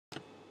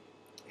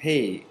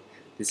Hey,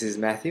 this is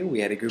Matthew. We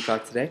had a group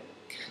talk today.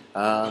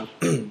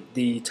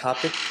 The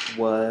topic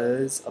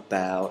was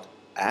about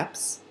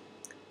apps,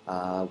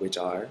 which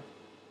are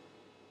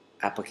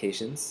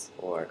applications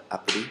or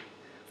appli.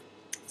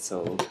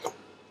 So,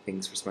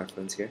 things for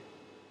smartphones here.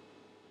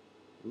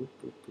 Yeah,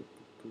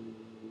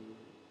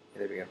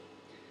 there we go.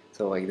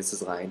 So, like this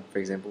is Line, for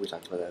example. We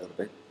talked about that a little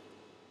bit.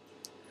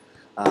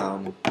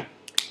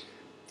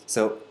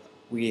 So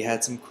we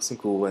had some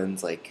cool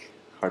ones like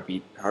heart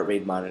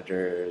rate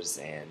monitors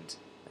and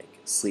like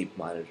sleep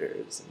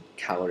monitors and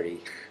calorie.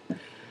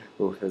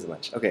 Ooh, that was a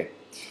bunch. Okay,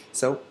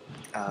 so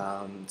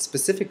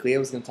specifically, I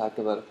was going to talk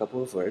about a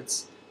couple of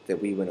words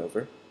that we went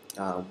over.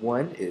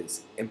 One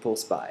is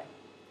impulse buy.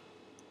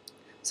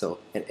 So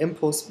an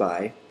impulse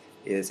buy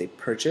is a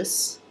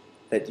purchase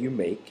that you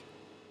make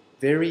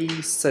very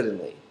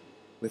suddenly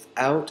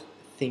without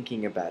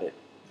thinking about it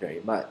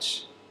very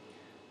much.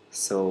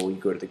 So you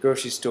go to the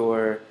grocery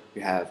store,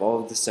 you have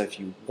all of the stuff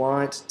you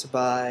want to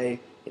buy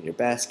in your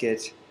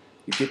basket,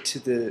 you get to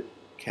the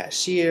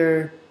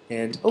cashier,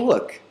 and oh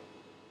look,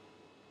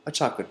 a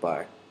chocolate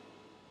bar.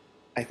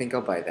 I think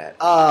I'll buy that.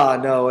 Ah,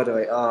 no, what do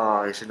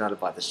I should not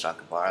have bought this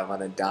chocolate bar. I'm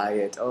on a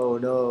diet. Oh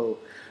no.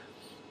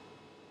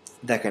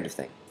 That kind of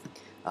thing.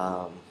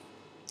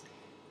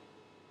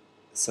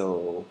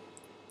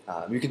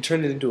 You can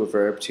turn it into a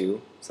verb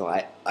too. So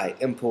I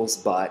impulse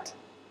bought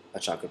a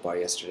chocolate bar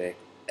yesterday.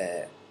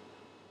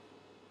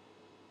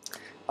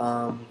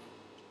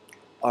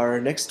 Our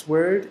next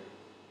word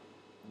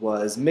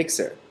was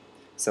mixer.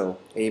 So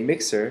a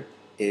mixer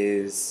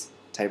is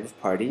a type of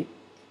party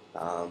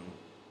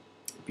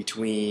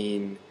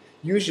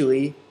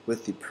usually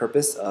with the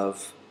purpose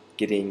of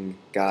getting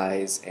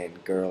guys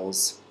and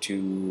girls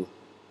to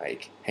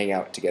like hang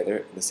out together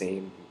in the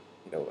same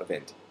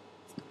event.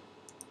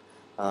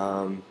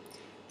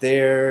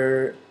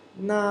 They're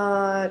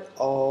not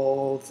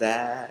all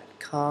that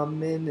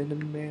common in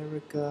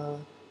America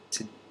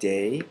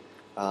today.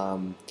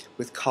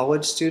 With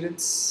college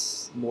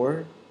students,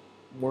 more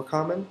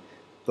common,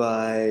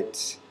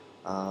 but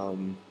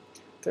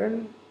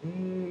they're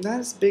not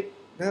as big,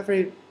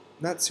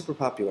 not super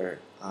popular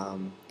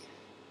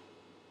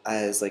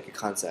as like a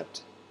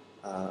concept.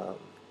 I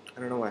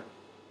don't know why,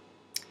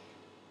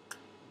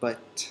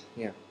 but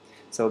yeah.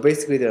 So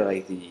basically, they're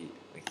like the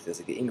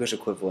English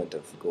equivalent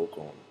of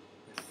Google,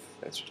 if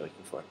that's what you're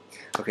looking for.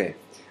 Okay,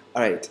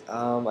 all right.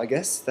 I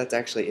guess that's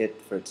actually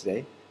it for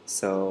today.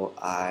 So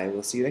I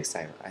will see you next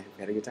time. I hope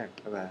you had a good time.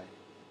 Bye-bye.